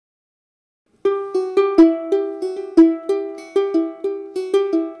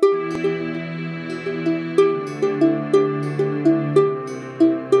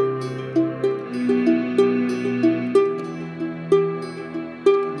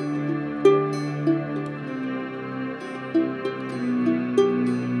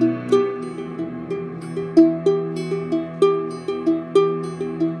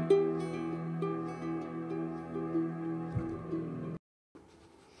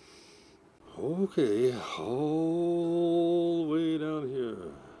Okay, all the way down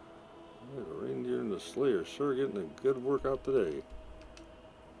here. The reindeer and the sleigh are sure getting a good workout today.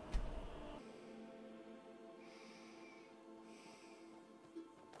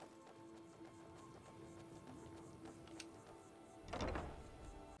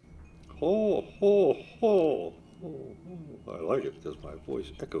 Ho, ho, ho. Oh, I like it because my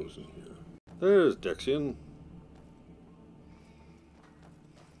voice echoes in here. There's Dexian.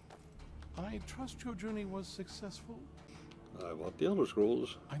 I trust your journey was successful? I bought the Elder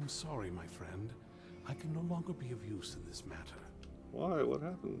Scrolls. I'm sorry, my friend. I can no longer be of use in this matter. Why? What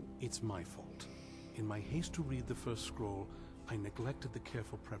happened? It's my fault. In my haste to read the first scroll, I neglected the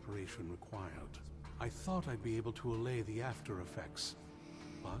careful preparation required. I thought I'd be able to allay the after effects,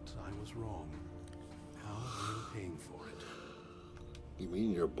 but I was wrong. Now I'm paying for it. You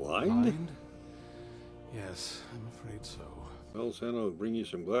mean you're blind? Blind? Yes, I'm afraid so. Well, Santa will bring you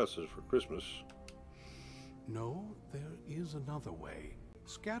some glasses for Christmas. No, there is another way.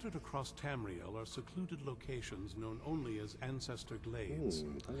 Scattered across Tamriel are secluded locations known only as Ancestor Glades.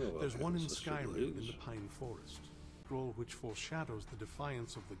 There's one in Skyrim in the Pine Forest. A scroll which foreshadows the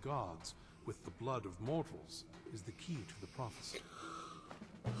defiance of the gods with the blood of mortals is the key to the prophecy.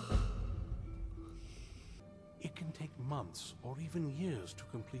 It can take months or even years to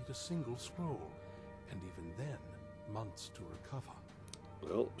complete a single scroll, and even then, months to recover.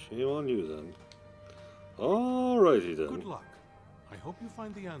 Well, shame on you then. Alrighty then. Good luck. I hope you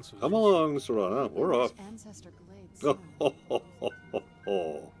find the answers. Come along, Serana. We're off. Ancestor Glades. Oh, ho, ho, ho, ho,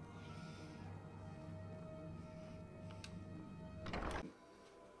 ho.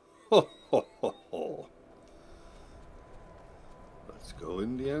 Ho, ho, ho, ho. Let's go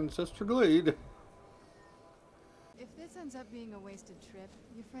in the Ancestor Glade. If this ends up being a wasted trip,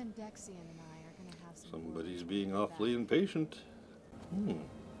 your friend Dexian and I are going to have some... Somebody's being awfully impatient. Wow.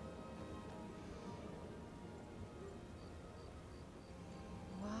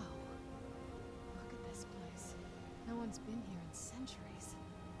 Look at this place. No one's been here in centuries.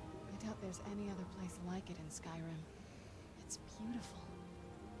 I doubt there's any other place like it in Skyrim. It's beautiful.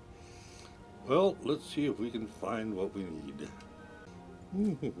 Well, let's see if we can find what we need.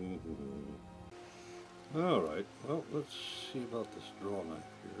 Alright, well, let's see about this draw knife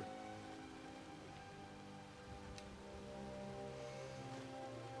here.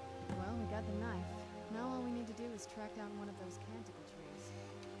 Well, we got the knife. Now all we need to do is track down one of those canticle trees.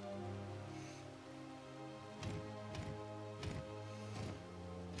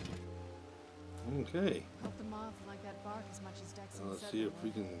 Okay. Hope the moth like that bark as much as Dexian Let's said see they if we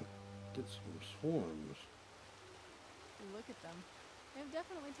would. can get some swarms. Look at them. They've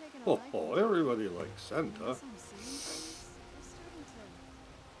definitely taken a Oh, liking. everybody likes Santa. Some seeing things, they're starting to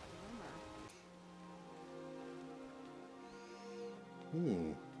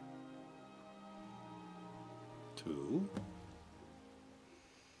glimmer. Two.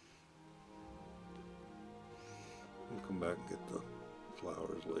 We'll come back and get the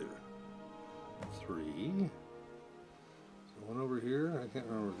flowers later. Three. Is there one over here? I can't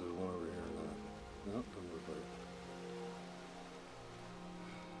remember if there's one over here or not. Nope, doesn't look like it.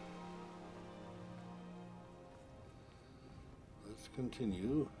 Let's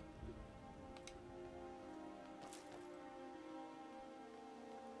continue.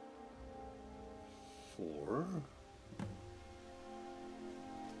 Four.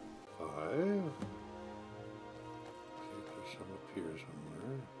 Five. See if there's some up here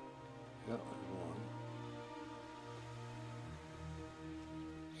somewhere. Yeah, there's one.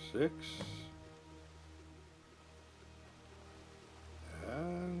 Six.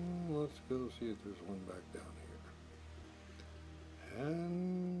 And let's go see if there's one back down here.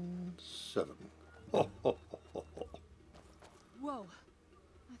 And seven. Ho, ho, ho, ho, ho. Whoa.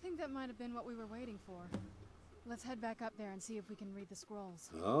 I think that might have been what we were waiting for. Let's head back up there and see if we can read the scrolls.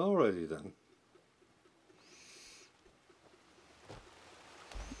 Alrighty then.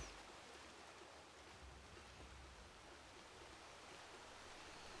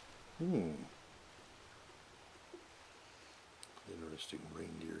 Interesting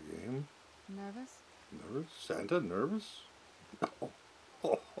reindeer game. Nervous? Nervous? Santa nervous? Oh,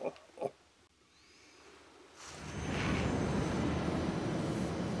 oh, oh, oh.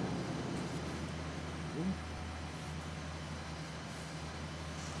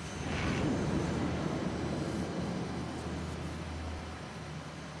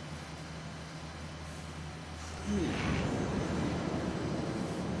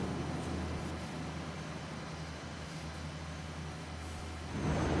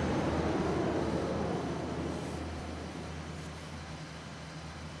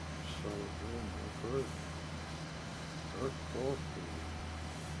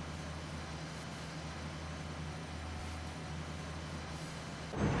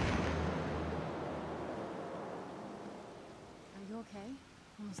 okay?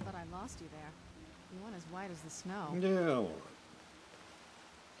 Almost thought I lost you there. You went as white as the snow. Yeah, all right.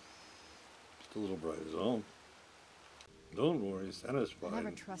 Just a little bright is all. Don't worry, Santa's fine. I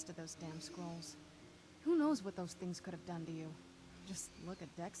never trusted those damn scrolls. Who knows what those things could have done to you? Just look at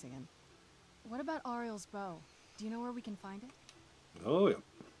Dexian. What about Ariel's bow? Do you know where we can find it? Oh, yeah.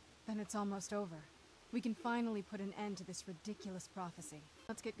 Then it's almost over. We can finally put an end to this ridiculous prophecy.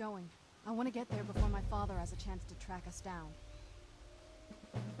 Let's get going. I want to get there before my father has a chance to track us down.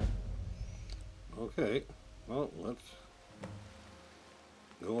 Okay. Well, let's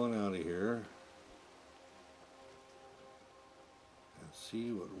go on out of here and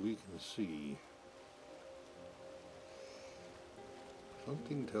see what we can see.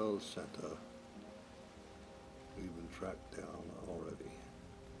 Something tells Santa we've been tracked down already.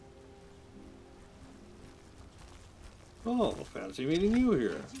 Oh, fancy meeting you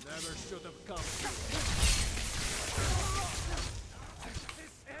here. Never should have come.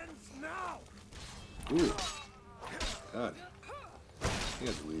 This ends now. Ooh. God. You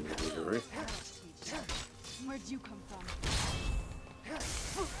have to leave in a big hurry. Where'd you come from?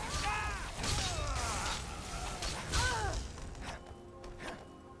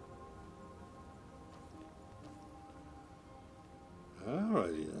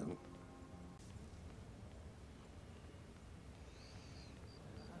 Alrighty then.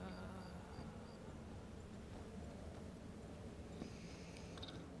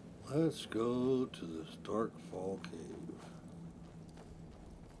 Let's go to this dark fall cave.